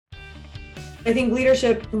I think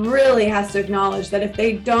leadership really has to acknowledge that if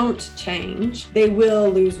they don't change, they will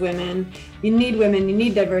lose women. You need women, you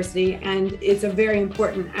need diversity, and it's a very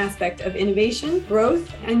important aspect of innovation,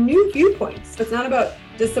 growth, and new viewpoints. So it's not about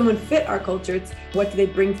does someone fit our culture, it's what do they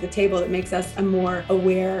bring to the table that makes us a more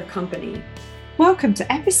aware company. Welcome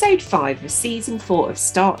to episode 5 of season 4 of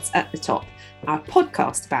Starts at the Top, our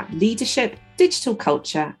podcast about leadership, digital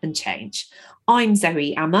culture, and change. I'm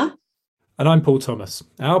Zoe Amma. And I'm Paul Thomas.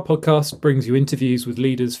 Our podcast brings you interviews with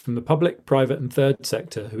leaders from the public, private and third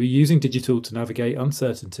sector who are using digital to navigate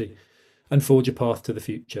uncertainty and forge a path to the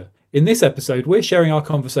future. In this episode, we're sharing our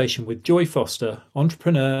conversation with Joy Foster,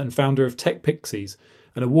 entrepreneur and founder of Tech Pixies,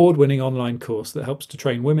 an award-winning online course that helps to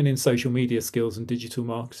train women in social media skills and digital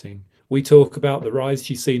marketing. We talk about the rise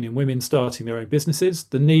she's seen in women starting their own businesses,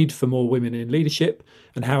 the need for more women in leadership,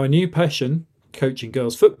 and how a new passion, coaching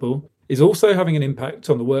girls football, is also having an impact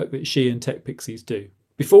on the work that she and Tech Pixies do.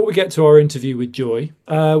 Before we get to our interview with Joy,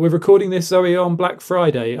 we're recording this, Zoe, on Black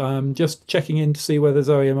Friday. I'm just checking in to see whether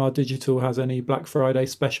Zoe MR Digital has any Black Friday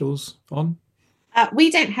specials on.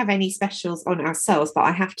 We don't have any specials on ourselves, but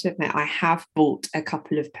I have to admit I have bought a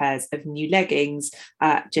couple of pairs of new leggings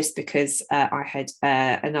just because I had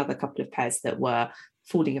another couple of pairs that were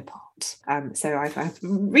falling apart. So I've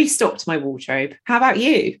restocked my wardrobe. How about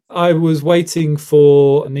you? I was waiting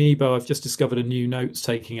for Nebo. I've just discovered a new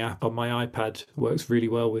notes-taking app on my iPad. It works really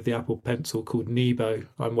well with the Apple Pencil called Nebo.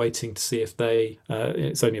 I'm waiting to see if they,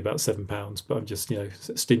 it's only about £7, but I'm just,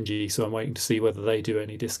 stingy. So I'm waiting to see whether they do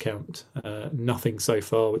any discount. Nothing so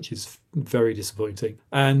far, which is very disappointing.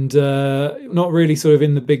 And not really sort of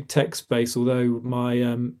in the big tech space, although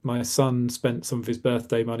my son spent some of his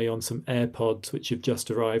birthday money on some AirPods, which have just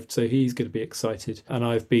arrived. So he's going to be excited. And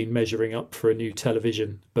I've been measuring up for a new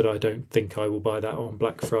television, but I don't think I will buy that on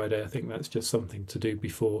Black Friday. I think that's just something to do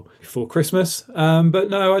before Christmas. But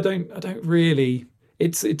no, I don't really.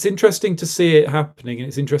 It's interesting to see it happening, and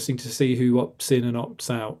it's interesting to see who opts in and opts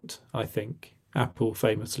out, I think. Apple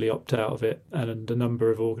famously opt out of it, and a number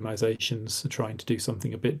of organisations are trying to do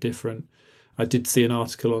something a bit different. I did see an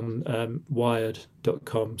article on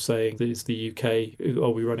Wired.com saying that it's the UK, are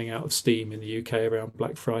we running out of steam in the UK around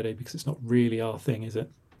Black Friday, because it's not really our thing, is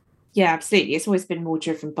it? Yeah, absolutely. It's always been more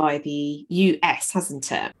driven by the US,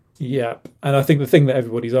 hasn't it? Yeah, and I think the thing that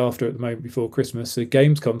everybody's after at the moment before Christmas are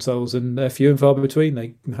games consoles, and they're few and far between.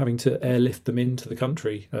 They're having to airlift them into the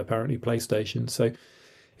country, apparently PlayStation. So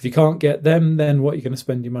if you can't get them, then what are you going to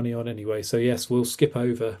spend your money on anyway? So yes, we'll skip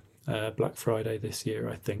over Black Friday this year,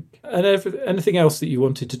 I think. And anything else that you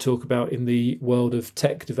wanted to talk about in the world of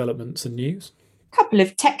tech developments and news? Couple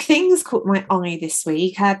of tech things caught my eye this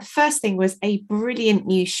week. The first thing was a brilliant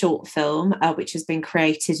new short film which has been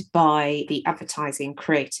created by the advertising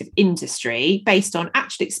creative industry based on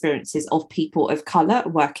actual experiences of people of colour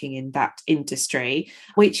working in that industry,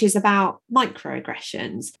 which is about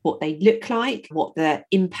microaggressions, what they look like, what the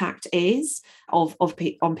impact is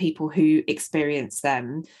on people who experience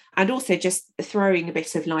them, and also just throwing a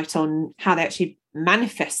bit of light on how they actually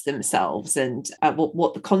manifest themselves and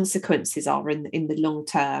what the consequences are in the long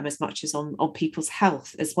term, as much as on people's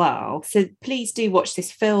health as well. So please do watch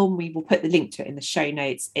this film. We will put the link to it in the show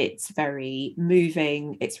notes. It's very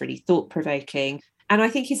moving, it's really thought-provoking, and I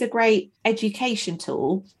think is a great education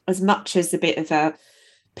tool as much as a bit of a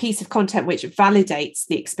piece of content which validates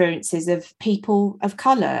the experiences of people of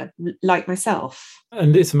colour like myself.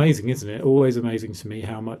 And it's amazing, isn't it? Always amazing to me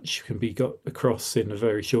how much can be got across in a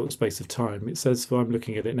very short space of time. It says, well, I'm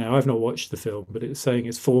looking at it now, I've not watched the film, but it's saying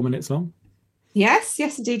it's 4 minutes long. Yes,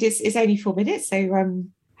 indeed, it's only 4 minutes. So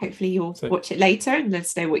hopefully you'll watch it later and let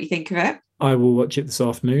us know what you think of it. I will watch it this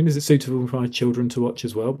afternoon. Is it suitable for my children to watch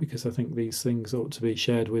as well? Because I think these things ought to be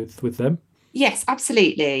shared with them. Yes,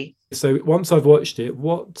 absolutely. So once I've watched it,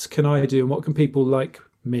 what can I do and what can people like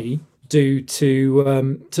me do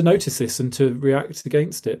to notice this and to react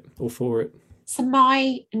against it or for it? So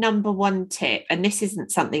my number one tip, and this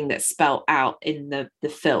isn't something that's spelled out in the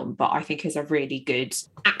film, but I think is a really good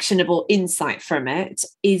actionable insight from it,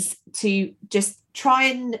 is to just try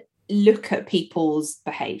and look at people's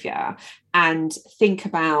behaviour and think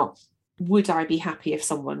about, would I be happy if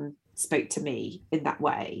someone spoke to me in that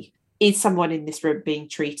way? Is someone in this room being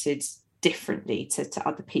treated differently to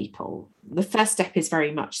other people? The first step is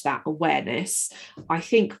very much that awareness. I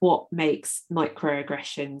think what makes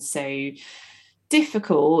microaggressions so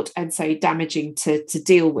difficult and so damaging to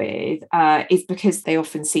deal with is because they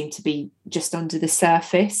often seem to be just under the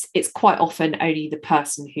surface. It's quite often only the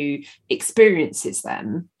person who experiences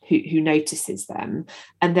them who notices them,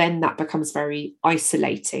 and then that becomes very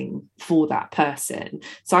isolating for that person.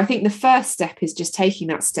 So I think the first step is just taking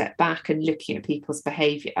that step back and looking at people's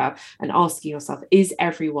behavior and asking yourself, is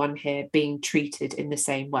everyone here being treated in the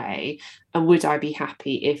same way, and would I be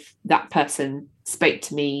happy if that person spoke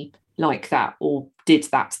to me like that or did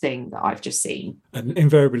that thing that I've just seen? And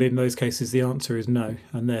invariably in those cases the answer is no,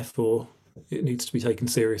 and therefore it needs to be taken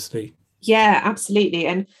seriously. Yeah, absolutely.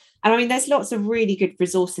 And I mean, there's lots of really good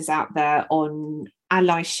resources out there on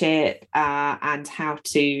allyship and how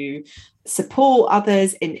to support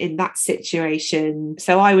others in that situation.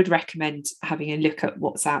 So I would recommend having a look at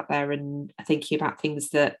what's out there and thinking about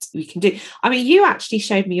things that we can do. I mean, you actually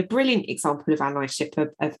showed me a brilliant example of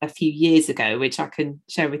allyship a few years ago, which I can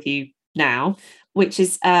share with you now, which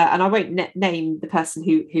is and I won't name the person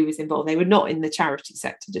who was involved. They were not in the charity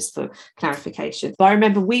sector, just for clarification. But I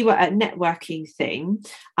remember we were at a networking thing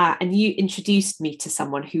and you introduced me to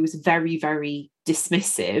someone who was very, very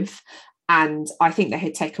dismissive. And I think they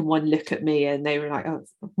had taken one look at me and they were like, oh,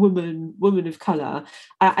 woman of colour.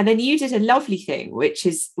 And then you did a lovely thing, which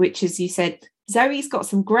is you said, Zoe's got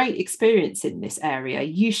some great experience in this area.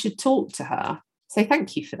 You should talk to her. So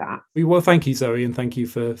thank you for that. Well, thank you, Zoe, and thank you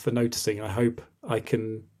for noticing. I hope I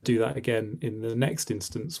can do that again in the next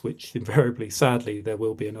instance, which invariably, sadly, there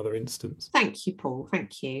will be another instance. Thank you, Paul.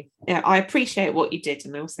 Thank you. Yeah, I appreciate what you did,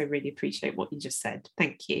 and I also really appreciate what you just said.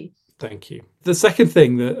 Thank you. Thank you. The second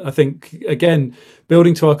thing that I think, again,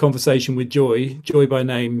 building to our conversation with Joy by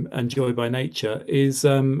name and Joy by nature, is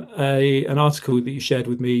an article that you shared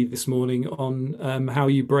with me this morning on how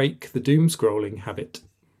you break the doom scrolling habit.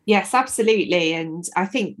 Yes, absolutely. And I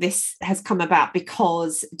think this has come about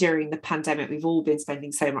because during the pandemic, we've all been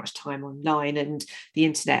spending so much time online, and the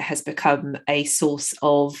internet has become a source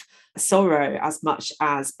of sorrow as much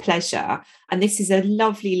as pleasure. And this is a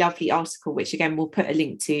lovely, lovely article, which again, we'll put a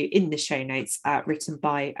link to in the show notes, written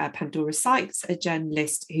by Pandora Sykes, a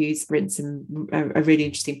journalist who's written a really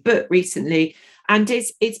interesting book recently. And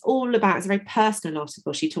it's all about, it's a very personal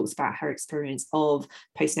article. She talks about her experience of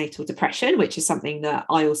postnatal depression, which is something that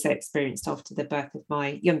I also experienced after the birth of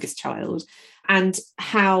my youngest child, and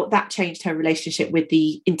how that changed her relationship with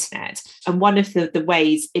the internet. And one of the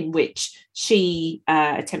ways in which she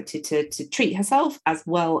attempted to treat herself, as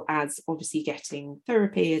well as obviously getting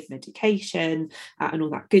therapy and medication and all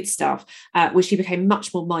that good stuff, was she became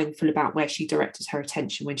much more mindful about where she directed her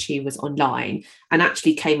attention when she was online, and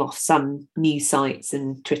actually came off some news sites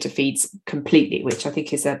and Twitter feeds completely, which I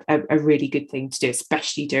think is a really good thing to do,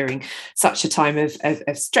 especially during such a time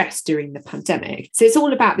of stress during the pandemic. So it's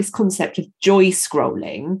all about this concept of joy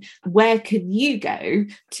scrolling. Where can you go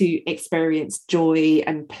to experience joy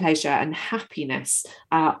and pleasure and happiness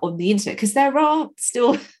on the internet? Because there are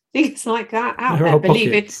still things like that out there,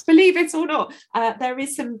 believe it or not. There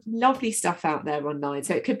is some lovely stuff out there online.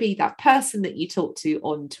 So it could be that person that you talk to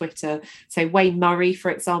on Twitter. So Wayne Murray,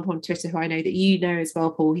 for example, on Twitter, who I know that you know as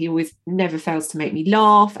well, Paul, he always never fails to make me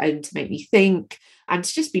laugh and to make me think, and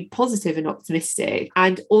to just be positive and optimistic.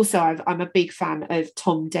 And also I'm a big fan of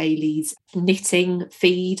Tom Daly's knitting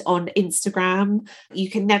feed on Instagram. You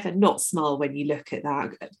can never not smile when you look at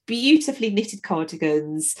that. Beautifully knitted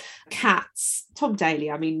cardigans, cats, Tom Daly.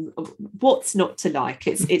 I mean, what's not to like?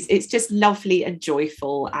 It's just lovely and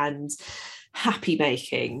joyful and happy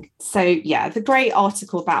making. So yeah, the great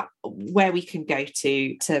article about where we can go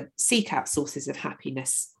to seek out sources of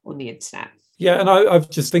happiness on the internet. Yeah, and I've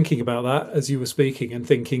just thinking about that as you were speaking, and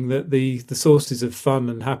thinking that the sources of fun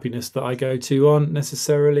and happiness that I go to aren't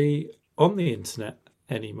necessarily on the internet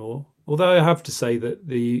anymore. Although I have to say that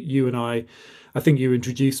you and I think you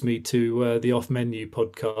introduced me to the Off Menu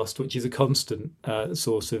podcast, which is a constant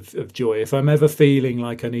source of joy. If I'm ever feeling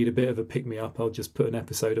like I need a bit of a pick-me-up, I'll just put an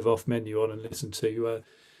episode of Off Menu on and listen to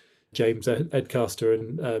James Edcaster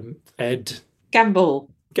and Ed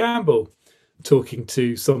Gamble talking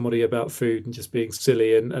to somebody about food and just being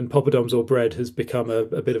silly, and poppadoms or bread has become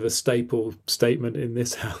a bit of a staple statement in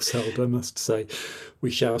this household. I must say,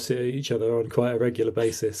 we shout at each other on quite a regular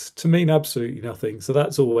basis to mean absolutely nothing. So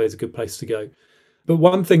that's always a good place to go. But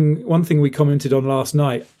one thing we commented on last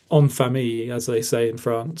night, en famille, as they say in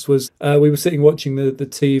France, was we were sitting watching the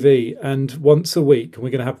TV, and once a week, and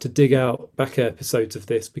we're going to have to dig out back episodes of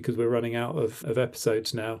this because we're running out of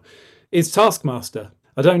episodes now, is Taskmaster.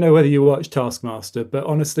 I don't know whether you watch Taskmaster, but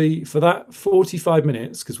honestly, for that 45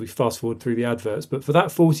 minutes, because we fast forward through the adverts, but for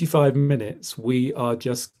that 45 minutes, we are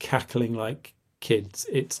just cackling like kids.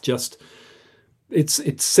 It's just, it's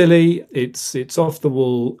silly, it's off the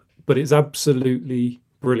wall, but it's absolutely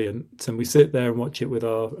brilliant. And we sit there and watch it with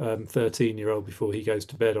our 13-year-old before he goes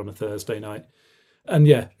to bed on a Thursday night. And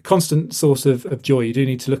yeah, constant source of joy. You do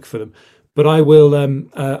need to look for them. But I will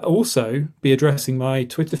also be addressing my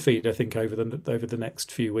Twitter feed, I think, over the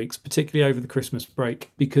next few weeks, particularly over the Christmas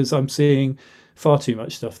break, because I'm seeing far too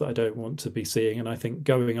much stuff that I don't want to be seeing. And I think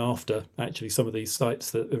going after actually some of these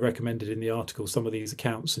sites that are recommended in the article, some of these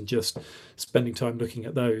accounts, and just spending time looking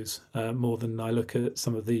at those more than I look at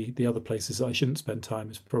some of the other places I shouldn't spend time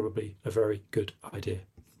is probably a very good idea.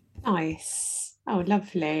 Nice. Oh,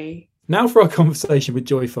 lovely. Now for our conversation with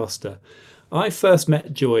Joy Foster. I first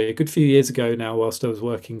met Joy a good few years ago now whilst I was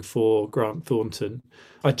working for Grant Thornton.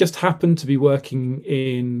 I just happened to be working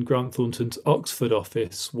in Grant Thornton's Oxford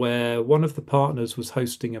office where one of the partners was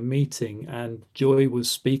hosting a meeting and Joy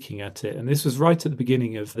was speaking at it. And this was right at the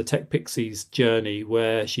beginning of the Tech Pixies journey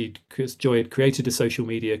where Joy had created a social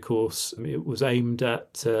media course. It was aimed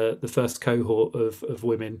at the first cohort of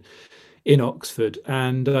women in Oxford,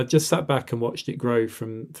 and I just sat back and watched it grow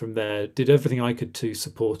from there. Did everything I could to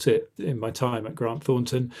support it in my time at Grant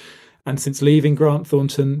Thornton. And since leaving Grant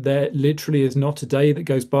Thornton, there literally is not a day that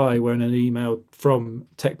goes by when an email from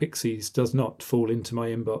Tech Pixies does not fall into my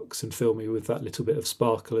inbox and fill me with that little bit of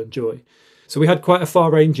sparkle and joy. So we had quite a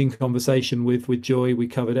far-ranging conversation with Joy. We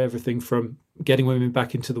covered everything from getting women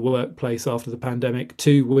back into the workplace after the pandemic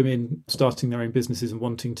to women starting their own businesses and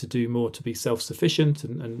wanting to do more to be self-sufficient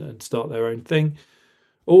and start their own thing,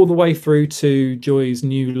 all the way through to Joy's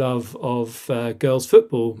new love of girls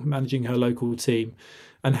football, managing her local team,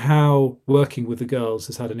 and how working with the girls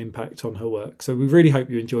has had an impact on her work. So we really hope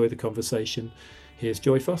you enjoy the conversation. Here's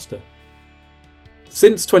Joy Foster.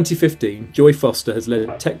 Since 2015, Joy Foster has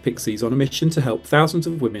led Tech Pixies on a mission to help thousands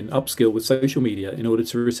of women upskill with social media in order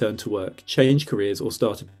to return to work, change careers or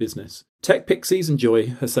start a business. Tech Pixies and Joy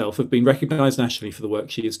herself have been recognised nationally for the work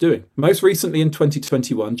she is doing. Most recently in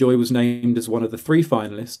 2021, Joy was named as one of the 3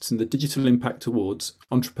 finalists in the Digital Impact Awards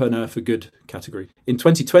Entrepreneur for Good category. In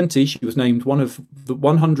 2020, she was named one of the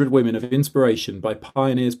 100 Women of Inspiration by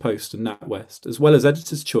Pioneers Post and NatWest, as well as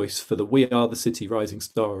Editor's Choice for the We Are the City Rising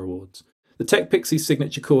Star Awards. The Tech Pixies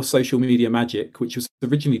signature course Social Media Magic, which was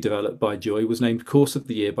originally developed by Joy, was named Course of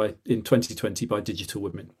the Year in 2020 by Digital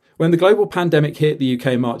Women. When the global pandemic hit the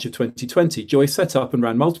UK in March of 2020, Joy set up and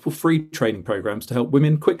ran multiple free training programs to help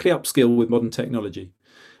women quickly upskill with modern technology.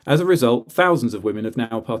 As a result, thousands of women have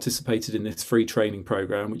now participated in this free training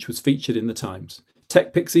program, which was featured in the Times.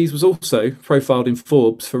 Tech Pixies was also profiled in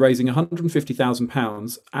Forbes for raising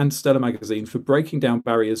 £150,000 and Stella Magazine for breaking down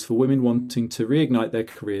barriers for women wanting to reignite their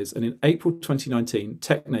careers, and in April 2019,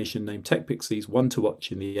 Tech Nation named Tech Pixies one to watch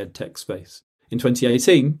in the EdTech space. In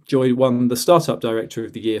 2018, Joy won the Startup Director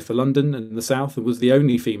of the Year for London and the South and was the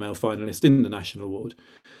only female finalist in the national award.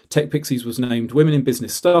 Tech Pixies was named Women in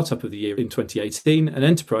Business Startup of the Year in 2018 and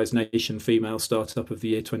Enterprise Nation Female Startup of the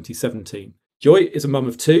Year 2017. Joy is a mum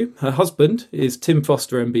of 2. Her husband is Tim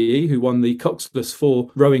Foster MBE, who won the Coxless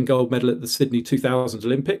 4 rowing gold medal at the Sydney 2000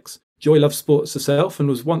 Olympics. Joy loves sports herself and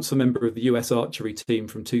was once a member of the US archery team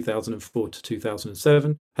from 2004 to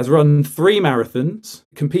 2007, has run 3 marathons,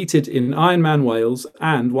 competed in Ironman Wales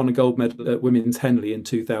and won a gold medal at Women's Henley in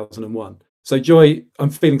 2001. So Joy,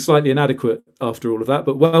 I'm feeling slightly inadequate after all of that,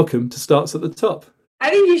 but welcome to Starts at the Top. I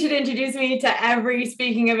think you should introduce me to every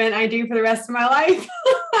speaking event I do for the rest of my life.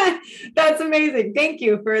 That's amazing. Thank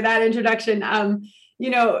you for that introduction.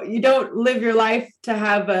 You don't live your life to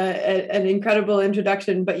have an incredible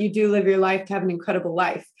introduction, but you do live your life to have an incredible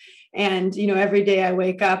life. And, every day I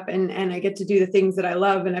wake up and I get to do the things that I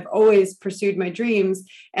love, and I've always pursued my dreams.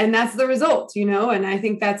 And that's the result, and I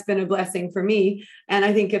think that's been a blessing for me. And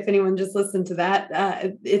I think if anyone just listened to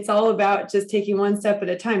that, it's all about just taking one step at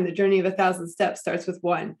a time. The journey of 1,000 steps starts with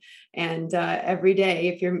one. And every day,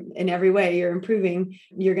 if you're in every way, you're improving,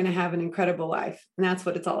 you're going to have an incredible life. And that's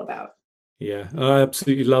what it's all about. Yeah, I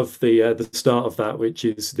absolutely love the start of that, which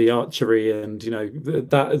is the archery, and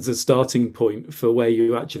that as a starting point for where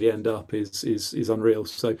you actually end up is unreal.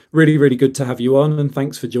 So really, really good to have you on, and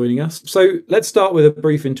thanks for joining us. So let's start with a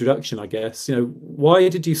brief introduction, I guess. Why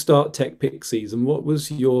did you start Tech Pixies, and what was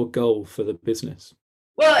your goal for the business?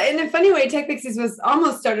 Well, in a funny way, Tech Pixies was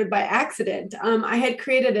almost started by accident. I had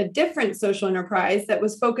created a different social enterprise that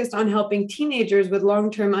was focused on helping teenagers with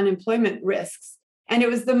long-term unemployment risks. And it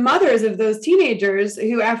was the mothers of those teenagers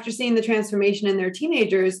who, after seeing the transformation in their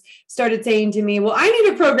teenagers, started saying to me, well, I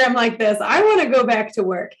need a program like this. I want to go back to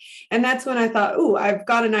work. And that's when I thought, I've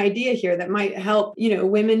got an idea here that might help,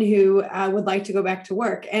 women who would like to go back to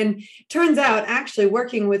work. And turns out actually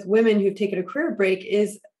working with women who've taken a career break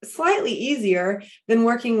is slightly easier than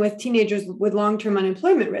working with teenagers with long-term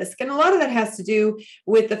unemployment risk. And a lot of that has to do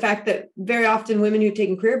with the fact that very often women who've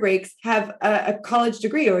taken career breaks have a college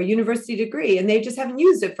degree or a university degree, and they just haven't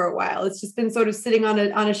used it for a while. It's just been sort of sitting on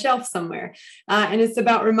a shelf somewhere. And it's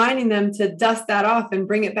about reminding them to dust that off and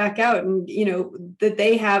bring it back out, and, that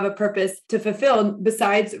they have a purpose to fulfill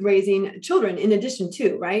besides raising children in addition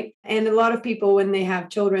to, right? And a lot of people, when they have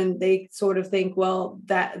children, they sort of think, well,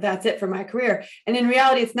 that's it for my career. And in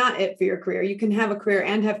reality, it's not it for your career. You can have a career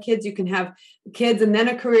and have kids. You can have kids and then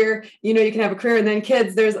a career. You can have a career and then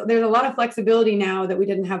kids. There's a lot of flexibility now that we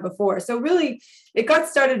didn't have before. So really, it got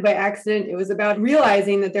started by accident. It was about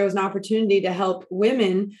realizing that there was an opportunity to help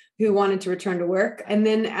women who wanted to return to work. And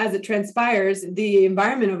then as it transpires, the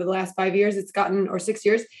environment over the last 5 years, or 6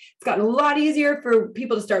 years, it's gotten a lot easier for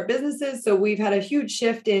people to start businesses. So we've had a huge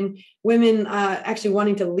shift in women actually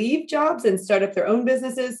wanting to leave jobs and start up their own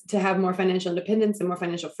businesses to have more financial independence and more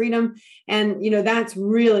financial freedom. And, that's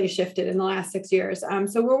really shifted in the last 6 years.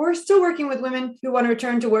 So we're still working with women who want to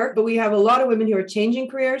return to work, but we have a lot of women who are changing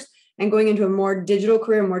careers and going into a more digital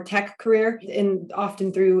career, more tech career, and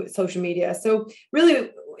often through social media. So really,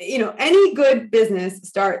 any good business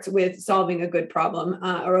starts with solving a good problem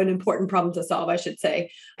or an important problem to solve, I should say.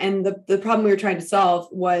 And the problem we were trying to solve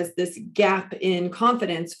was this gap in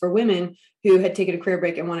confidence for women who had taken a career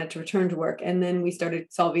break and wanted to return to work. And then we started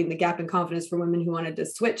solving the gap in confidence for women who wanted to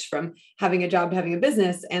switch from having a job to having a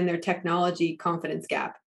business, and their technology confidence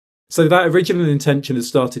gap. So that original intention has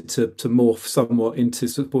started to morph somewhat into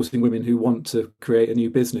supporting women who want to create a new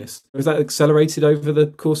business. Has that accelerated over the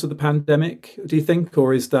course of the pandemic, do you think?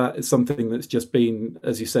 Or is that something that's just been,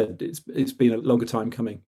 as you said, it's been a longer time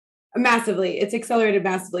coming? Massively. It's accelerated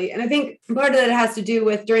massively. And I think part of that has to do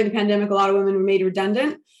with, during the pandemic, a lot of women were made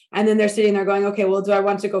redundant. And then they're sitting there going, okay, well, do I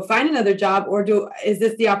want to go find another job, or is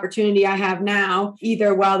this the opportunity I have now,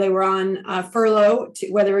 either while they were on furlough,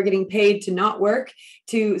 where they were getting paid to not work,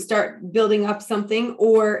 to start building up something,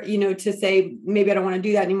 or, to say, maybe I don't want to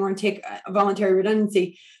do that anymore and take a voluntary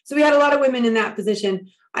redundancy. So we had a lot of women in that position.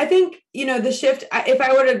 I think, the shift, if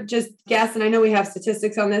I were to just guess, and I know we have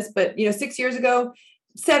statistics on this, but, 6 years ago,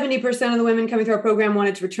 70% of the women coming through our program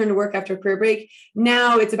wanted to return to work after a career break.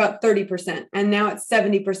 Now it's about 30%. And now it's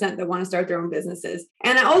 70% that want to start their own businesses.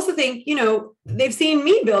 And I also think, they've seen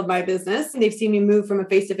me build my business, and they've seen me move from a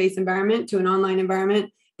face-to-face environment to an online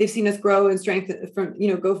environment. They've seen us grow and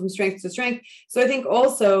go from strength to strength. So I think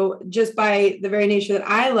also, just by the very nature that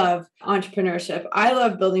I love entrepreneurship, I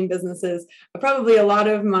love building businesses, probably a lot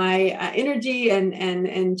of my energy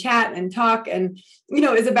and chat and talk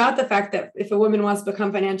is about the fact that if a woman wants to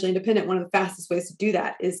become financially independent, one of the fastest ways to do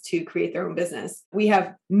that is to create their own business. We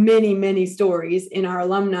have many, many stories in our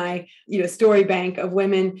alumni, story bank of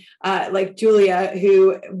women like Julia,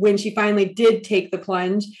 who, when she finally did take the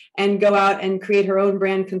plunge and go out and create her own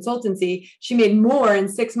brand consultancy, she made more in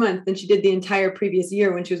 6 months than she did the entire previous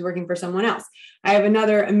year when she was working for someone else. I have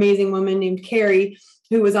another amazing woman named Carrie,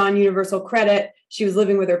 who was on Universal Credit. She was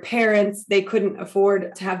living with her parents. They couldn't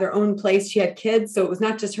afford to have their own place. She had kids. So it was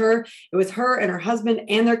not just her. It was her and her husband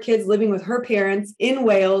and their kids living with her parents in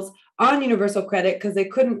Wales on Universal Credit because they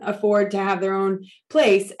couldn't afford to have their own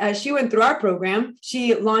place. As she went through our program,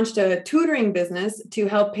 she launched a tutoring business to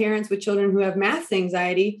help parents with children who have math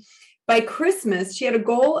anxiety. By Christmas, she had a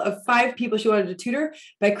goal of 5 people she wanted to tutor.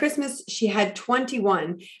 By Christmas, she had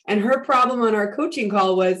 21. And her problem on our coaching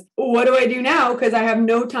call was, what do I do now? Because I have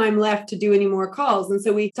no time left to do any more calls. And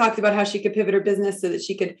so we talked about how she could pivot her business so that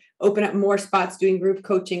she could open up more spots doing group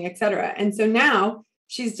coaching, et cetera. And so now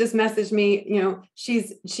she's just messaged me,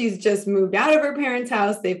 she's just moved out of her parents'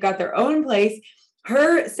 house. They've got their own place.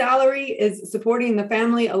 Her salary is supporting the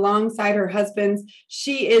family alongside her husband's.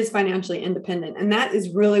 She is financially independent. And that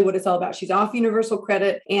is really what it's all about. She's off Universal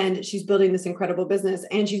Credit and she's building this incredible business.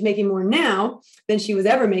 And she's making more now than she was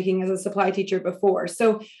ever making as a supply teacher before.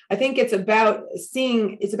 So I think it's about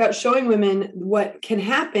showing women what can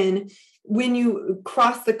happen when you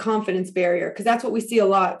cross the confidence barrier, because that's what we see a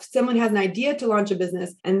lot. If someone has an idea to launch a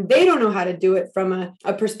business and they don't know how to do it from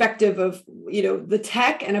a perspective of, the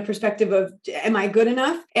tech and a perspective of, am I good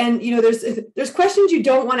enough? And, there's questions you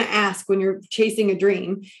don't want to ask when you're chasing a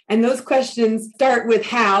dream. And those questions start with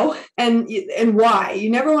how and why.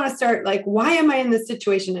 You never want to start like, why am I in this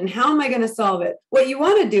situation and how am I going to solve it? What you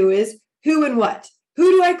want to do is who and what. Who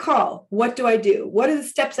do I call? What do I do? What are the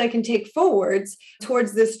steps I can take forwards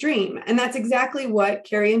towards this dream? And that's exactly what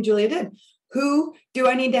Carrie and Julia did. Who do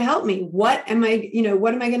I need to help me? What am I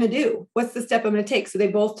going to do? What's the step I'm going to take? So they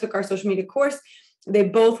both took our social media course. They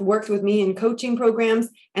both worked with me in coaching programs,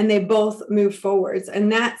 and they both moved forwards.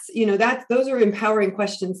 And those are empowering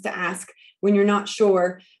questions to ask when you're not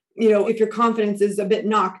sure. If your confidence is a bit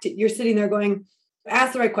knocked, you're sitting there going,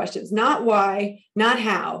 ask the right questions, not why, not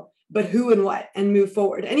how, but who and what, and move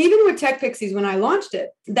forward. And even with Tech Pixies, when I launched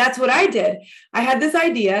it, that's what I did. I had this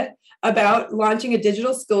idea about launching a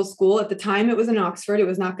digital skills school. At the time, it was in Oxford. It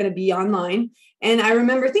was not going to be online. And I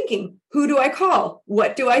remember thinking, who do I call?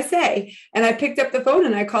 What do I say? And I picked up the phone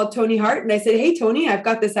and I called Tony Hart and I said, hey, Tony, I've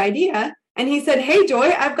got this idea. And he said, hey, Joy,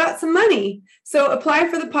 I've got some money. So apply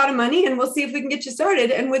for the pot of money and we'll see if we can get you started.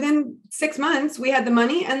 And within 6 months, we had the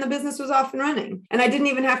money and the business was off and running. And I didn't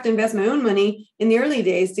even have to invest my own money in the early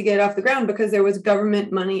days to get it off the ground because there was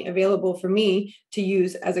government money available for me to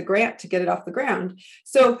use as a grant to get it off the ground.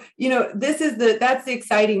 So, that's the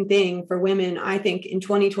exciting thing for women, I think, in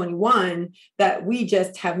 2021, that we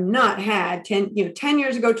just have not had 10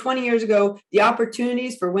 years ago, 20 years ago, the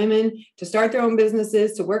opportunities for women to start their own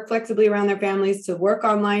businesses, to work flexibly around their families, to work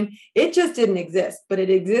online. It just didn't exist, but it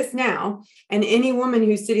exists now. And any woman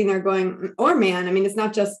who's sitting there going, or man, I mean, it's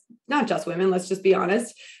not just women, let's just be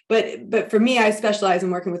honest. But for me, I specialize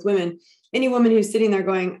in working with women. Any woman who's sitting there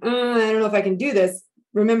going, I don't know if I can do this.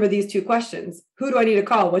 Remember these two questions. Who do I need to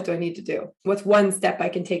call? What do I need to do? What's one step I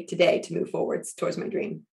can take today to move forwards towards my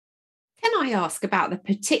dream? Can I ask about the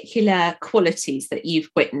particular qualities that you've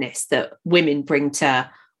witnessed that women bring to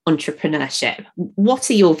entrepreneurship? What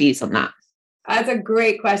are your views on that? That's a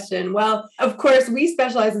great question. Well, of course, we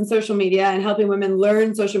specialize in social media and helping women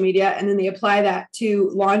learn social media, and then they apply that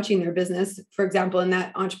to launching their business, for example, in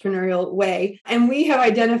that entrepreneurial way. And we have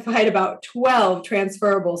identified about 12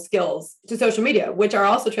 transferable skills to social media, which are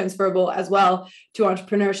also transferable as well to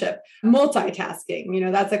entrepreneurship.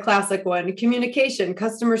 Multitasking, that's a classic one. Communication,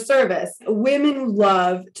 customer service. Women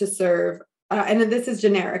love to serve. And this is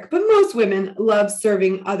generic, but most women love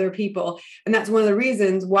serving other people. And that's one of the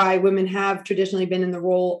reasons why women have traditionally been in the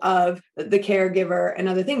role of the caregiver and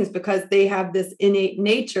other things, because they have this innate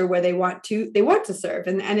nature where they want to serve.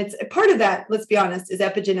 And it's part of that, let's be honest, is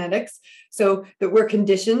epigenetics. So that we're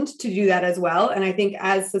conditioned to do that as well. And I think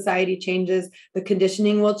as society changes, the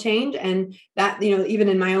conditioning will change. And that, even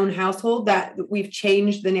in my own household, that we've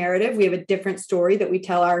changed the narrative. We have a different story that we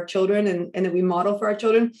tell our children and that we model for our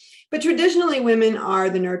children. But traditionally, women are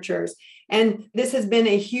the nurturers. And this has been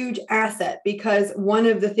a huge asset, because one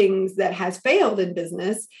of the things that has failed in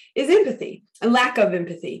business is empathy and lack of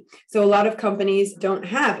empathy. So a lot of companies don't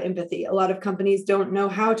have empathy. A lot of companies don't know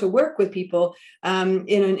how to work with people in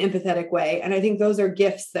an empathetic way. And I think those are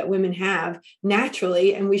gifts that women have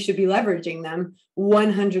naturally, and we should be leveraging them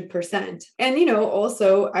 100%. And,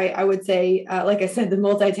 also I would say, like I said, the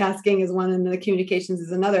multitasking is one and the communications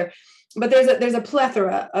is another. But there's a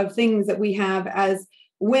plethora of things that we have as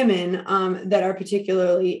women that are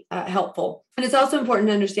particularly helpful. And it's also important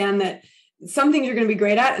to understand that some things you're going to be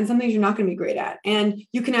great at and some things you're not going to be great at. And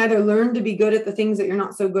you can either learn to be good at the things that you're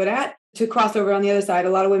not so good at to cross over on the other side.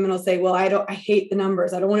 A lot of women will say, well, I hate the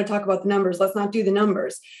numbers. I don't want to talk about the numbers. Let's not do the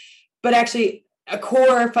numbers. But actually, a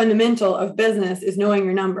core fundamental of business is knowing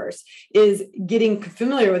your numbers, is getting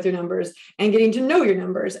familiar with your numbers and getting to know your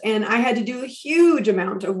numbers. And I had to do a huge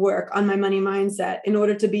amount of work on my money mindset in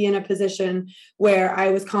order to be in a position where I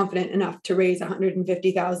was confident enough to raise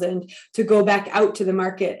 $150,000, to go back out to the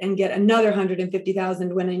market and get another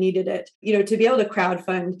 $150,000 when I needed it, to be able to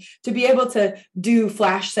crowdfund, to be able to do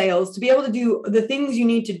flash sales, to be able to do the things you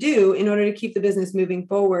need to do in order to keep the business moving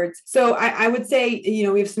forwards. So I would say,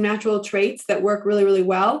 we have some natural traits that work really, really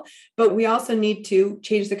well, but we also need to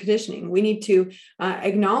change the conditioning. We need to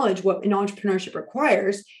acknowledge what an entrepreneurship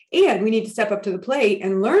requires, and we need to step up to the plate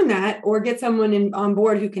and learn that, or get someone on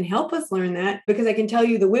board who can help us learn that, because I can tell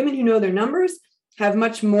you the women who know their numbers have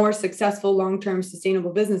much more successful, long-term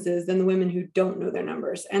sustainable businesses than the women who don't know their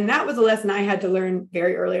numbers. And that was a lesson I had to learn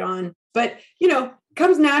very early on. But,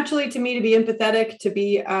 comes naturally to me to be empathetic, to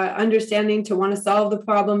be understanding, to want to solve the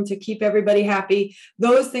problem, to keep everybody happy.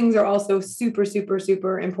 Those things are also super, super,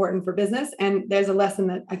 super important for business. And there's a lesson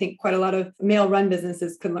that I think quite a lot of male-run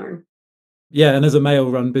businesses can learn. Yeah, and as a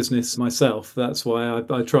male-run business myself, that's why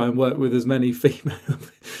I try and work with as many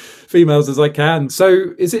females as I can.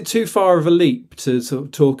 So is it too far of a leap to sort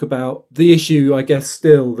of talk about the issue, I guess,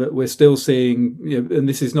 still that we're still seeing, and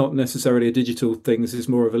this is not necessarily a digital thing, this is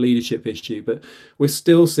more of a leadership issue, but we're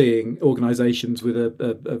still seeing organisations with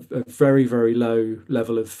a very, very low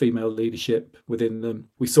level of female leadership within them.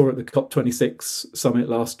 We saw at the COP26 summit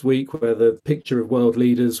last week where the picture of world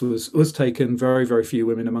leaders was taken, very, very few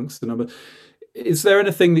women amongst the number. Is there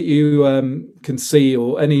anything that you can see,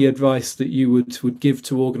 or any advice that you would give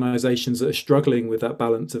to organisations that are struggling with that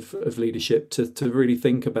balance of leadership to really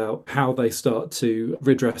think about how they start to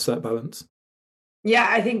redress that balance? Yeah,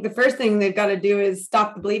 I think the first thing they've got to do is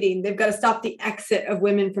stop the bleeding. They've got to stop the exit of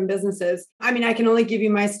women from businesses. I mean, I can only give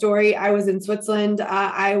you my story. I was in Switzerland.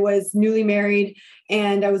 I was newly married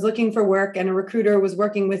and I was looking for work, and a recruiter was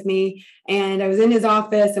working with me, and I was in his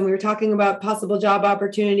office and we were talking about possible job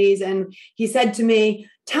opportunities. And he said to me,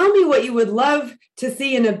 "Tell me what you would love to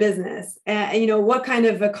see in a business, what kind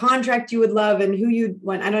of a contract you would love and who you'd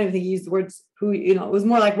want." I don't even think he used the words who, it was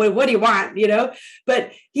more like, what do you want,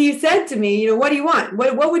 But he said to me, what do you want?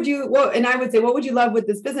 What would you, and I would say, what would you love with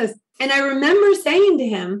this business? And I remember saying to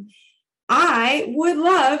him, I would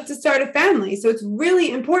love to start a family. So it's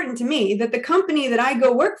really important to me that the company that I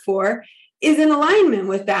go work for is in alignment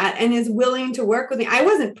with that and is willing to work with me. I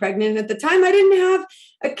wasn't pregnant at the time. I didn't have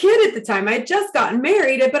a kid at the time. I had just gotten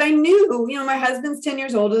married, but I knew, my husband's 10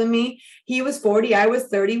 years older than me. He was 40, I was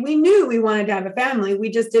 30. We knew we wanted to have a family. We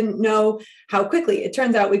just didn't know how quickly. It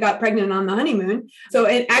turns out we got pregnant on the honeymoon. So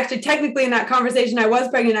technically in that conversation, I was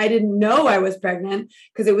pregnant. I didn't know I was pregnant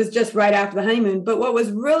because it was just right after the honeymoon. But what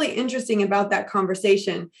was really interesting about that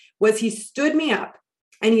conversation was he stood me up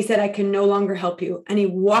and he said, "I can no longer help you." And he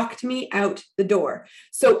walked me out the door.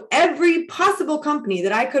 So every possible company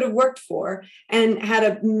that I could have worked for and had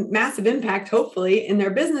a massive impact, hopefully, in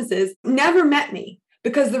their businesses, never met me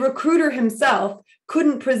because the recruiter himself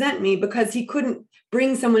couldn't present me because he couldn't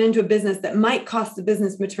bring someone into a business that might cost the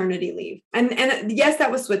business maternity leave. And yes,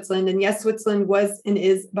 that was Switzerland. And yes, Switzerland was and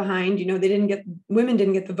is behind. Women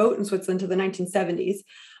didn't get the vote in Switzerland until the 1970s.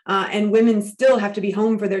 And women still have to be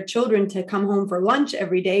home for their children to come home for lunch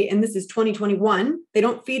every day. And this is 2021. They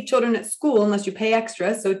don't feed children at school unless you pay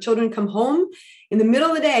extra. So children come home in the middle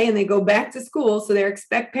of the day and they go back to school. So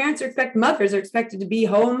mothers are expected to be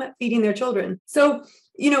home feeding their children. So,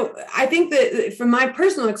 I think that from my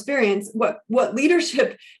personal experience, what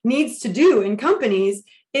leadership needs to do in companies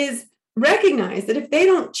is recognize that if they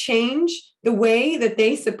don't change the way that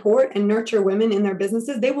they support and nurture women in their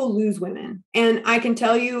businesses, they will lose women. And I can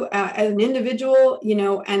tell you as an individual,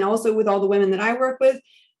 and also with all the women that I work with,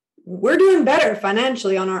 we're doing better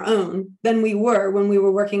financially on our own than we were when we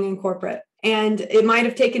were working in corporate. And it might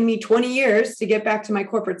have taken me 20 years to get back to my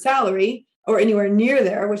corporate salary or anywhere near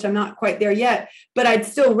there, which I'm not quite there yet, but I'd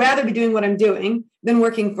still rather be doing what I'm doing than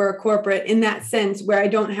working for a corporate in that sense where I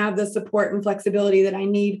don't have the support and flexibility that I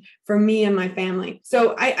need for me and my family.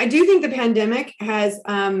 So I do think the pandemic has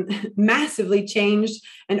massively changed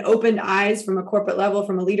and opened eyes from a corporate level,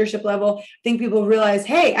 from a leadership level. I think people realize,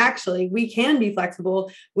 hey, actually, we can be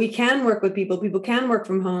flexible. We can work with people. People can work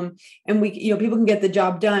from home, and people can get the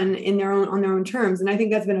job done on their own terms. And I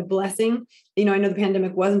think that's been a blessing. I know the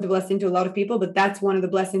pandemic wasn't a blessing to a lot of people, but that's one of the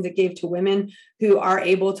blessings it gave to women who are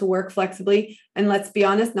able to work flexibly. And let's be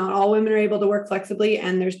honest, not all women are able to work flexibly.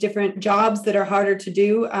 And there's different jobs that are harder to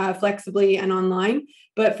do flexibly and online.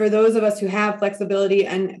 But for those of us who have flexibility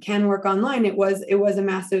and can work online, it was a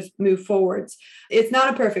massive move forwards. It's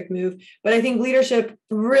not a perfect move, but I think leadership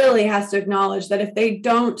really has to acknowledge that if they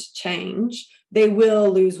don't change, they will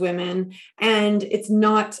lose women. And it's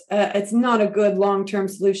not a good long-term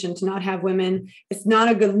solution to not have women. It's not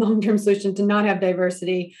a good long-term solution to not have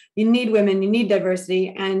diversity. You need women, you need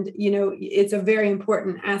diversity. And, it's a very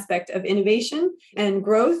important aspect of innovation and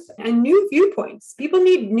growth and new viewpoints. People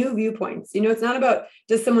need new viewpoints. It's not about,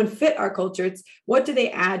 does someone fit our culture? It's what do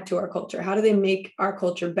they add to our culture? How do they make our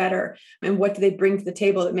culture better? And what do they bring to the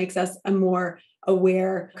table that makes us a more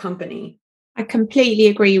aware company? I completely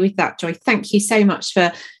agree with that, Joy. Thank you so much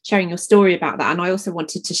for sharing your story about that. And I also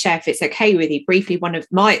wanted to share, if it's okay with you, briefly one of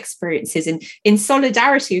my experiences in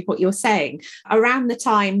solidarity with what you're saying. Around the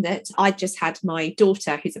time that I just had my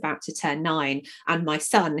daughter, who's about to turn 9, and my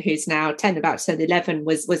son, who's now 10, about to turn 11,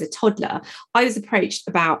 was a toddler, I was approached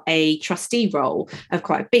about a trustee role of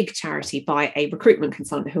quite a big charity by a recruitment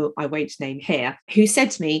consultant who I won't name here, who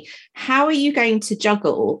said to me, how are you going to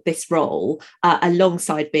juggle this role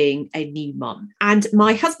alongside being a new mum? And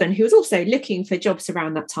my husband, who was also looking for jobs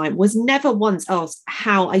around that time, was never once asked,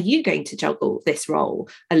 how are you going to juggle this role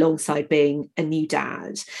alongside being a new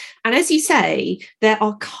dad? And as you say, there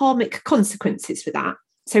are karmic consequences for that.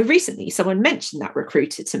 So recently, someone mentioned that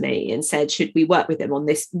recruiter to me and said, should we work with them on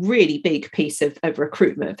this really big piece of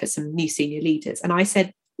recruitment for some new senior leaders? And I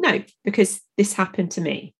said, no, because this happened to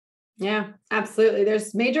me. Yeah, absolutely.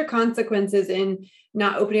 There's major consequences in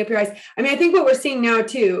not opening up your eyes. I mean, I think what we're seeing now,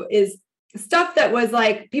 too, is stuff that was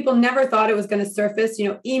like, people never thought it was going to surface,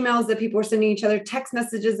 emails that people were sending each other, text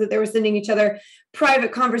messages that they were sending each other,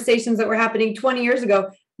 private conversations that were happening 20 years ago.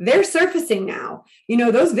 they're surfacing now.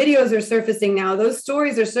 Those videos are surfacing now. Those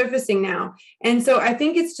stories are surfacing now. And so I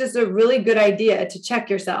think it's just a really good idea to check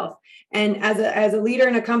yourself and as a leader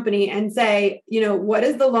in a company and say, what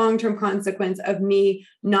is the long-term consequence of me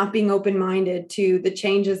not being open-minded to the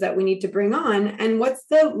changes that we need to bring on? And what's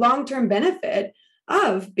the long-term benefit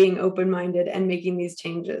of being open-minded and making these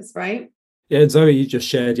changes, right? Yeah, and Zoe, you just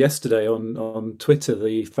shared yesterday on Twitter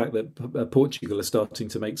the fact that Portugal is starting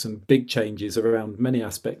to make some big changes around many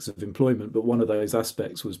aspects of employment, but one of those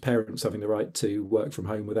aspects was parents having the right to work from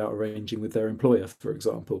home without arranging with their employer, for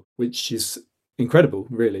example, which is incredible,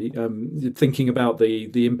 really. Thinking about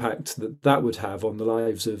the impact that would have on the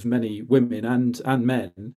lives of many women and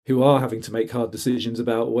men who are having to make hard decisions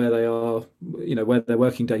about where they are, where they're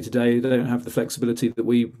working day to day. They don't have the flexibility that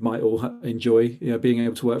we might all enjoy, being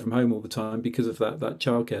able to work from home all the time because of that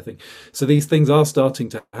childcare thing. So these things are starting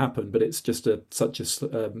to happen, but it's just such a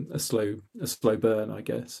slow burn, I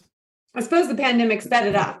guess. I suppose the pandemic sped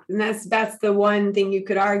it up, and that's the one thing you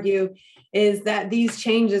could argue is that these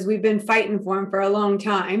changes we've been fighting for a long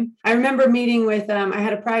time. I remember meeting with, I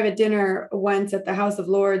had a private dinner once at the House of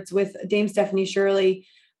Lords with Dame Stephanie Shirley,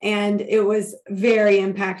 and it was very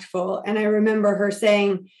impactful. And I remember her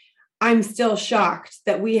saying, I'm still shocked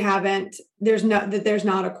that there's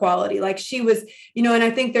not equality. Like she was, and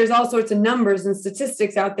I think there's all sorts of numbers and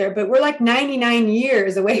statistics out there, but we're like 99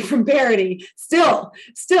 years away from parity still.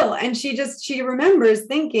 And she remembers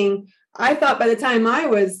thinking, I thought by the time I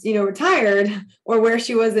was, retired or where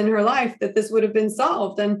she was in her life, that this would have been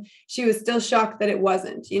solved. And she was still shocked that it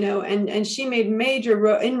wasn't, and she made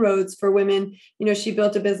major inroads for women. She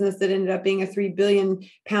built a business that ended up being a £3 billion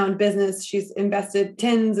business. She's invested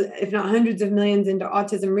tens, if not hundreds of millions into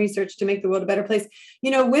autism research to make the world a better place.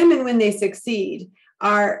 Women, when they succeed,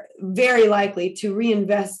 are very likely to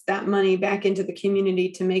reinvest that money back into the community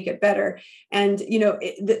to make it better. And,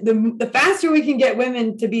 the faster we can get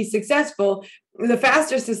women to be successful, the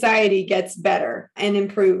faster society gets better and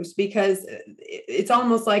improves, because it's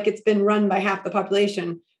almost like it's been run by half the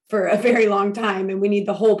population for a very long time, and we need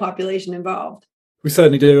the whole population involved. We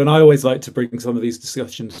certainly do. And I always like to bring some of these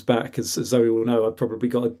discussions back. As Zoe will know, I've probably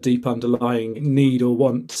got a deep underlying need or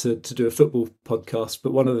want to do a football podcast.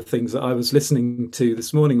 But one of the things that I was listening to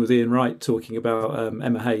this morning was Ian Wright talking about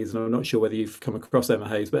Emma Hayes. And I'm not sure whether you've come across Emma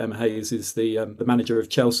Hayes, but Emma Hayes is the manager of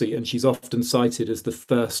Chelsea. And she's often cited as the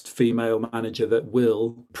first female manager that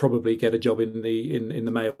will probably get a job in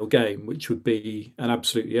the male game, which would be an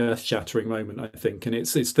absolutely earth-shattering moment, I think. And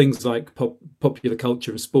it's things like popular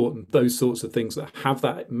culture and sport and those sorts of things that have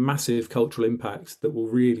that massive cultural impact that will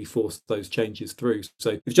really force those changes through.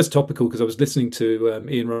 So it's just topical because I was listening to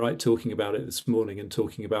Ian Wright talking about it this morning and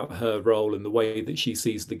talking about her role and the way that she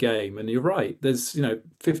sees the game. And you're right, there's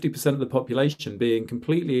 50% of the population being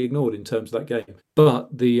completely ignored in terms of that game,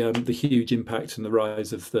 but the huge impact and the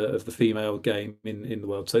rise of the female game in the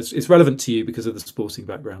world. So it's relevant to you because of the sporting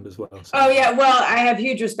background as well. So. Oh yeah, well, I have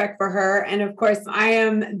huge respect for her, and of course I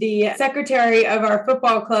am the secretary of our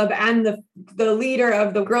football club and the leader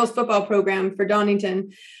of the girls football program for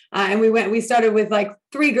Donington. And we started with like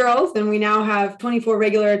 3 girls, and we now have 24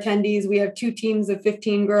 regular attendees. We have 2 teams of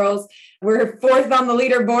 15 girls. We're 4th on the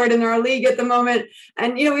leaderboard in our league at the moment.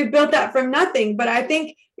 And, we've built that from nothing. But I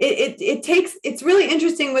think it's really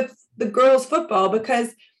interesting with the girls football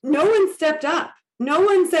because no one stepped up. No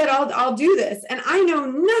one said, I'll do this. And I know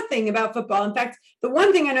nothing about football. In fact, the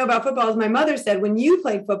one thing I know about football is my mother said, when you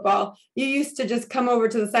played football, you used to just come over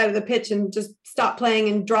to the side of the pitch and just stop playing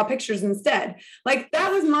and draw pictures instead. Like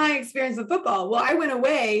that was my experience with football. Well, I went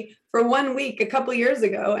away for 1 week a couple of years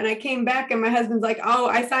ago, and I came back and my husband's like, oh,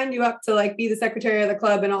 I signed you up to like be the secretary of the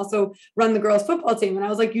club and also run the girls football team. And I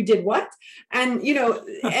was like, you did what? And,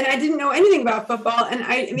 and I didn't know anything about football. And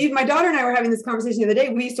my daughter and I were having this conversation the other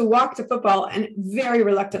day. We used to walk to football, and very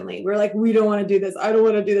reluctantly, we're like, we don't want to do this. I don't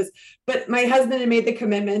want to do this. But my husband had made the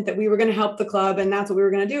commitment that we were going to help the club, and that's what we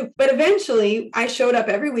were going to do. But eventually I showed up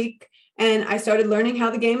every week, and I started learning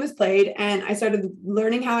how the game is played, and I started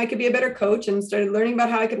learning how I could be a better coach, and started learning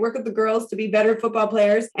about how I could work with the girls to be better football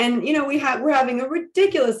players. And, we're having a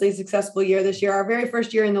ridiculously successful year this year, our very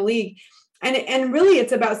first year in the league. And really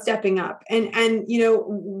it's about stepping up. And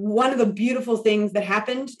one of the beautiful things that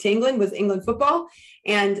happened to England was England football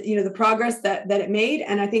and, the progress that it made.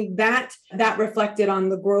 And I think that reflected on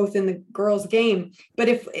the growth in the girls' game. But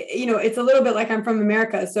if, it's a little bit like I'm from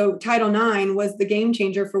America. So Title IX was the game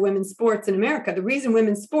changer for women's sports in America. The reason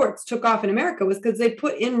women's sports took off in America was because they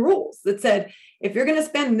put in rules that said, if you're going to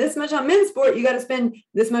spend this much on men's sport, you got to spend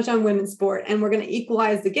this much on women's sport. And we're going to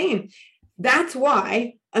equalize the game. That's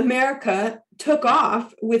why America took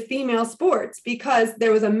off with female sports because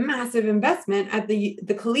there was a massive investment at the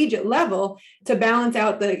collegiate level to balance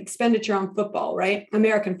out the expenditure on football, right?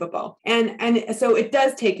 American football. And so it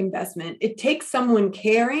does take investment. It takes someone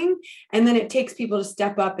caring, and then it takes people to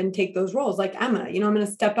step up and take those roles. Like Emma, I'm going to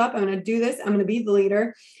step up. I'm going to do this. I'm going to be the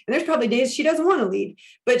leader. And there's probably days she doesn't want to lead,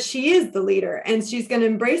 but she is the leader, and she's going to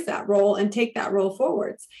embrace that role and take that role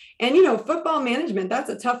forwards. And, football management, that's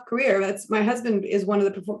a tough career. My husband is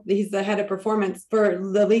he's the head of performance for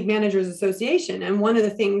the League Managers Association. And one of the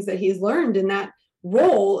things that he's learned in that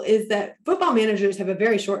role is that football managers have a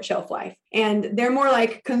very short shelf life, and they're more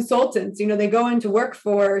like consultants. They go into work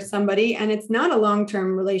for somebody, and it's not a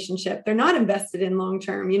long-term relationship. They're not invested in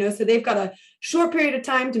long-term, so they've got a short period of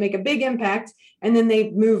time to make a big impact, and then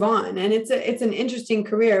they move on. And it's an interesting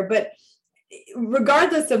career, but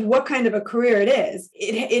regardless of what kind of a career it is,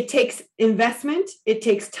 it takes investment, it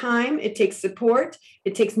takes time, it takes support,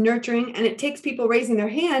 it takes nurturing, and it takes people raising their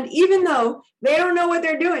hand, even though they don't know what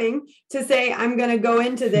they're doing, to say, I'm going to go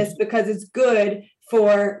into this because it's good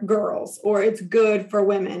for girls, or it's good for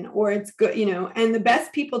women, or it's good, and the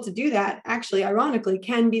best people to do that, actually, ironically,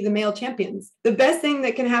 can be the male champions. The best thing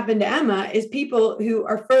that can happen to Emma is people who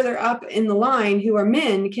are further up in the line, who are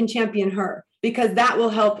men, can champion her, because that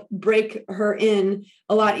will help break her in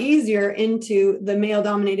a lot easier into the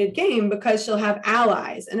male-dominated game, because she'll have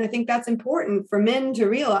allies. And I think that's important for men to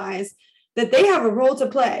realize, that they have a role to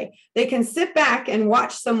play. They can sit back and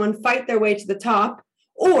watch someone fight their way to the top,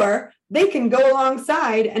 or they can go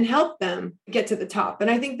alongside and help them get to the top. And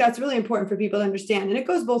I think that's really important for people to understand. And it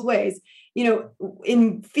goes both ways.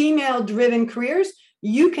 In female-driven careers,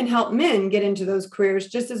 you can help men get into those careers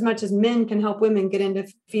just as much as men can help women get into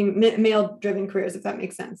male-driven careers, if that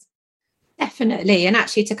makes sense. Definitely. And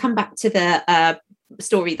actually, to come back to the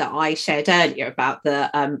story that I shared earlier about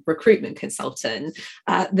the recruitment consultant,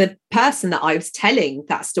 the person that I was telling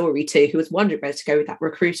that story to, who was wondering whether to go with that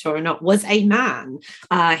recruiter or not, was a man.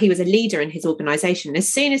 He was a leader in his organization.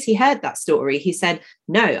 As soon as he heard that story, he said,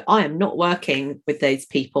 no, I am not working with those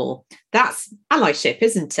people. That's allyship,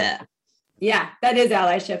 isn't it? Yeah, that is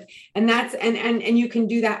allyship. And that's and you can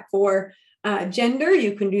do that for gender,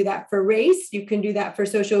 you can do that for race, you can do that for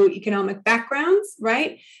socioeconomic backgrounds,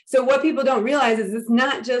 right? So what people don't realize is it's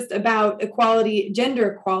not just about equality,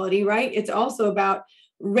 gender equality, right? It's also about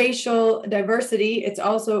racial diversity. It's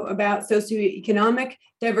also about socioeconomic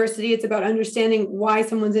diversity. It's about understanding why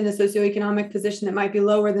someone's in a socioeconomic position that might be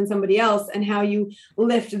lower than somebody else, and how you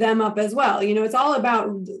lift them up as well. It's all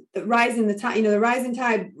about rising the tide. The rising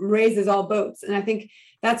tide raises all boats. And I think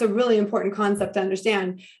that's a really important concept to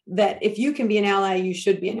understand, that if you can be an ally, you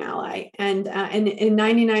should be an ally. And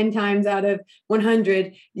 99 times out of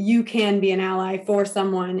 100, you can be an ally for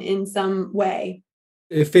someone in some way.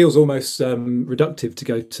 It feels almost reductive to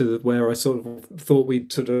go to where I sort of thought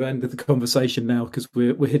we'd sort of ended the conversation now, because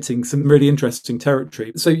we're hitting some really interesting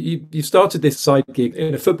territory. So you started this side gig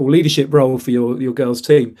in a football leadership role for your girls'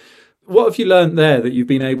 team. What have you learned there that you've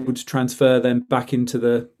been able to transfer then back into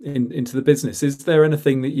the business? Is there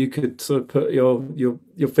anything that you could sort of put your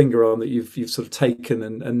finger on that you've sort of taken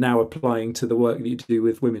and now applying to the work that you do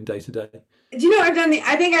with women day to day?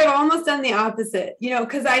 I think I've almost done the opposite,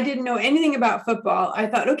 because I didn't know anything about football. I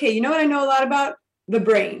thought, okay, what I know a lot about? The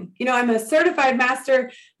brain. I'm a certified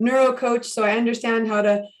master neuro coach, so I understand how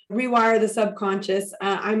to rewire the subconscious.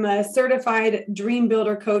 I'm a certified dream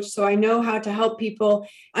builder coach, so I know how to help people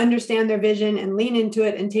understand their vision and lean into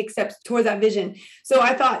it and take steps towards that vision. So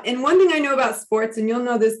I thought, and one thing I know about sports, and you'll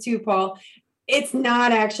know this too, Paul, it's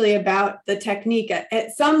not actually about the technique.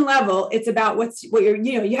 At some level, it's about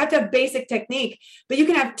you have to have basic technique, but you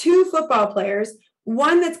can have two football players,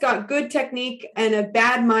 one that's got good technique and a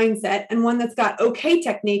bad mindset, and one that's got okay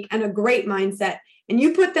technique and a great mindset. And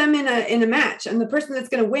you put them in a match, and the person that's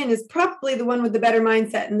going to win is probably the one with the better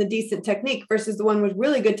mindset and the decent technique versus the one with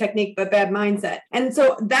really good technique but bad mindset. And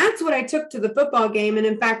so that's what I took to the football game. And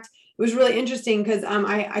in fact, it was really interesting because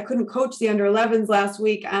I couldn't coach the under 11s last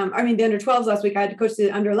week. The under 12s last week. I had to coach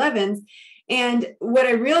the under 11s. And what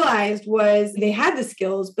I realized was they had the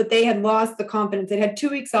skills, but they had lost the confidence. They'd had 2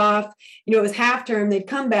 weeks off. It was half term. They'd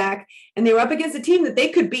come back and they were up against a team that they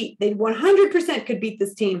could beat. They 100% could beat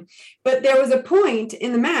this team. But there was a point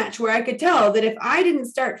in the match where I could tell that if I didn't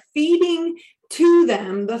start feeding to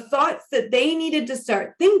them the thoughts that they needed to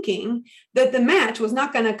start thinking, that the match was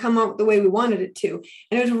not going to come out the way we wanted it to.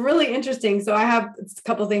 And it was really interesting. So I have a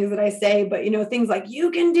couple of things that I say, but things like,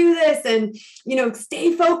 you can do this, and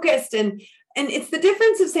stay focused, and it's the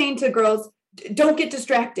difference of saying to girls, don't get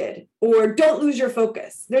distracted or don't lose your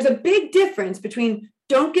focus. There's a big difference between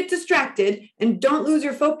don't get distracted and don't lose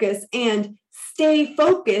your focus and stay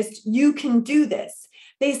focused. You can do this.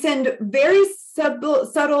 They send very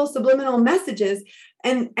subtle subliminal messages.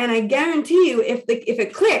 And I guarantee you, if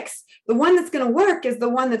it clicks, the one that's going to work is the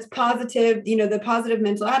one that's positive, the positive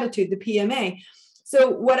mental attitude, the PMA. So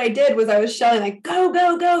what I did was I was shouting like, go,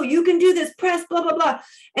 go, go, you can do this, press, blah, blah, blah.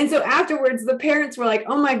 And so afterwards, the parents were like,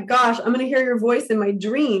 oh my gosh, I'm going to hear your voice in my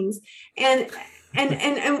dreams. And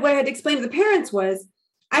what I had to explain to the parents was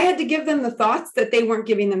I had to give them the thoughts that they weren't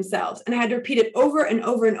giving themselves. And I had to repeat it over and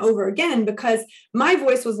over and over again, because my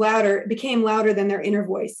voice was louder, it became louder than their inner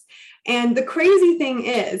voice. And the crazy thing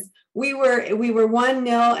is we were 1-0,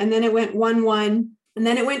 and then it went 1-1, and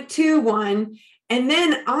then it went 2-1. And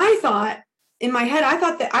then I thought, in my head, I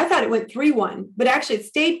thought it went 3-1, but actually it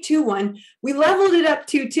stayed 2-1. We leveled it up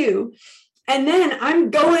 2-2. And then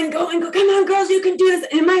I'm going, come on, girls, you can do this.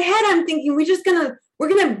 In my head, I'm thinking, we're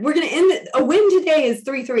gonna end it. A win today is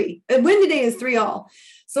 3-3. A win today is 3-all.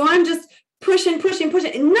 So I'm just pushing,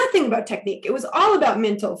 and nothing about technique. It was all about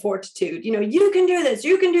mental fortitude. You can do this,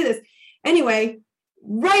 you can do this. Anyway,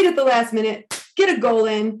 right at the last minute, get a goal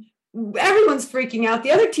in. Everyone's freaking out.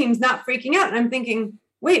 The other team's not freaking out. And I'm thinking,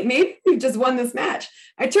 wait, maybe we just won this match.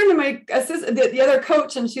 I turned to my assistant, the other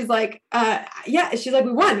coach, and she's like, yeah, she's like,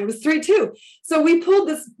 we won. It was 3-2. So we pulled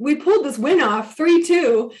this win off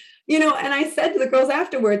 3-2, and I said to the girls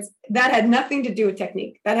afterwards, that had nothing to do with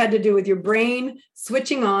technique. That had to do with your brain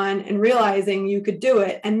switching on and realizing you could do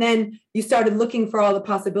it. And then you started looking for all the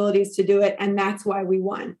possibilities to do it. And that's why we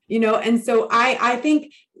won, And so I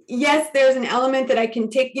think, yes, there's an element that I can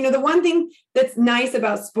take. The one thing that's nice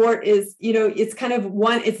about sport is, it's kind of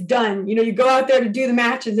it's done. You go out there to do the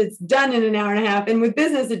matches, it's done in an hour and a half. And with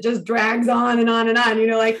business, it just drags on and on and on,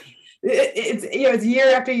 it's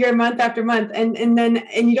year after year, month after month. And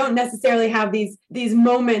you don't necessarily have these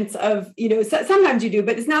moments of, sometimes you do,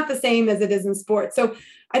 but it's not the same as it is in sport. So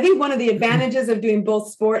I think one of the advantages of doing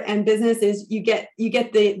both sport and business is you get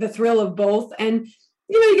the thrill of both. And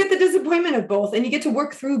you get the disappointment of both, and you get to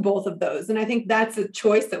work through both of those. And I think that's a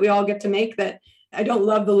choice that we all get to make, that I don't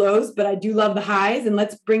love the lows, but I do love the highs, and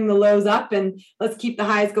let's bring the lows up and let's keep the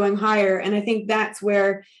highs going higher. And I think that's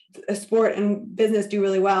where a sport and business do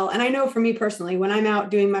really well. And I know for me personally, when I'm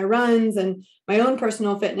out doing my runs and my own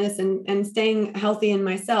personal fitness and staying healthy in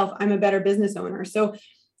myself, I'm a better business owner. So,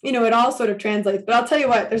 it all sort of translates. But I'll tell you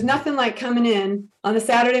what, there's nothing like coming in on a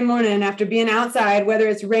Saturday morning after being outside, whether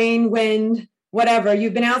it's rain, wind, whatever,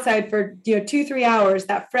 you've been outside for 2-3 hours,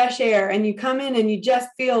 that fresh air, and you come in and you just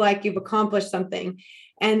feel like you've accomplished something.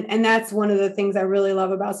 And that's one of the things I really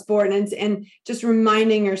love about sport, and just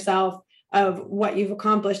reminding yourself of what you've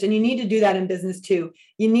accomplished. And you need to do that in business too.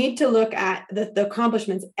 You need to look at the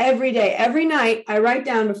accomplishments every day. Every night I write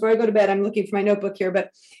down, before I go to bed, I'm looking for my notebook here,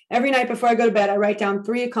 but every night before I go to bed, I write down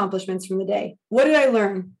 3 accomplishments from the day. What did I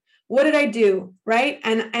learn? What did I do? Right.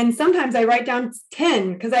 And sometimes I write down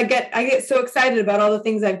 10 because I get so excited about all the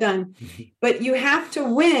things I've done. But you have to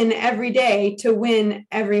win every day to win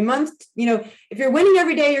every month. If you're winning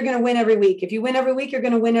every day, you're going to win every week. If you win every week, you're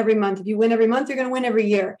going to win every month. If you win every month, you're going to win every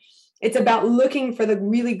year. It's about looking for the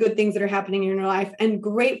really good things that are happening in your life, and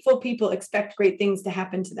grateful people expect great things to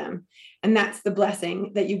happen to them. And that's the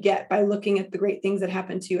blessing that you get by looking at the great things that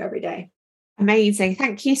happen to you every day. Amazing.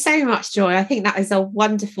 Thank you so much, Joy. I think that is a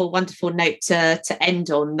wonderful, wonderful note to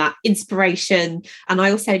end on, that inspiration. And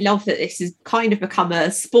I also love that this has kind of become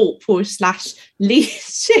a sport /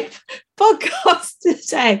 leadership podcast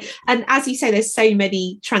today. And as you say, there's so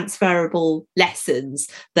many transferable lessons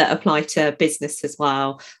that apply to business as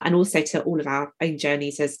well, and also to all of our own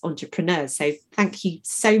journeys as entrepreneurs. So thank you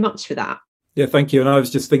so much for that. Yeah, thank you. And I was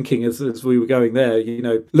just thinking as we were going there,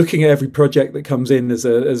 looking at every project that comes in as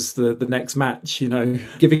the next match,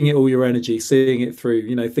 giving it all your energy, seeing it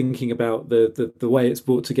through, thinking about the way it's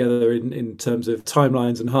brought together in terms of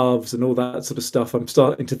timelines and halves and all that sort of stuff. I'm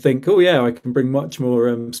starting to think, I can bring much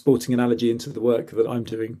more sporting analogy into the work that I'm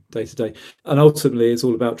doing day to day. And ultimately, it's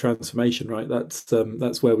all about transformation, right?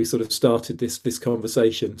 That's where we sort of started this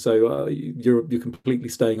conversation. So you're completely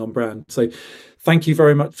staying on brand. So thank you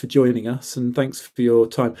very much for joining us, and thanks for your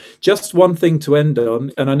time. Just one thing to end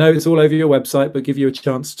on, and I know it's all over your website, but give you a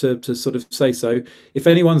chance to sort of say so. If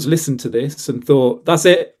anyone's listened to this and thought, that's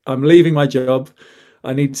it, I'm leaving my job,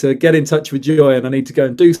 I need to get in touch with Joy and I need to go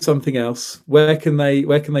and do something else, where can they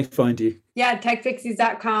find you? Yeah,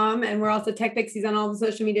 techpixies.com, and we're also Tech Pixies on all the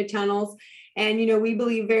social media channels. And, we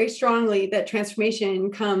believe very strongly that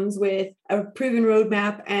transformation comes with a proven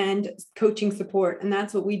roadmap and coaching support. And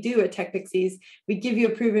that's what we do at Tech Pixies. We give you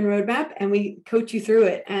a proven roadmap and we coach you through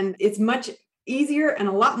it. And it's much easier and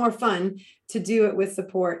a lot more fun to do it with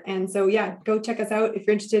support. And so, yeah, go check us out if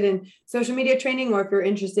you're interested in social media training, or if you're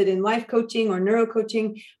interested in life coaching or neuro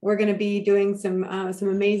coaching. We're going to be doing some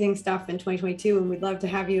amazing stuff in 2022, and we'd love to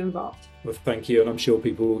have you involved. Well, thank you, and I'm sure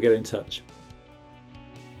people will get in touch.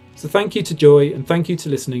 So thank you to Joy, and thank you to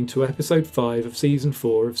listening to episode 5 of season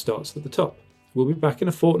 4 of Starts at the Top. We'll be back in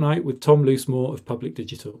a fortnight with Tom Loosemore of Public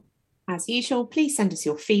Digital. As usual, please send us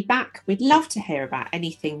your feedback. We'd love to hear about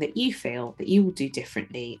anything that you feel that you will do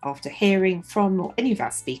differently after hearing from any of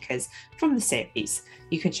our speakers from the series.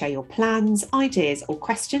 You can share your plans, ideas or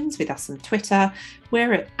questions with us on Twitter.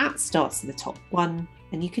 We're at Starts at the Top 1,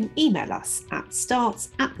 and you can email us at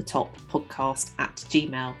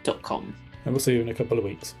startsatthetoppodcast@gmail.com. And we'll see you in a couple of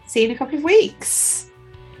weeks. See you in a couple of weeks.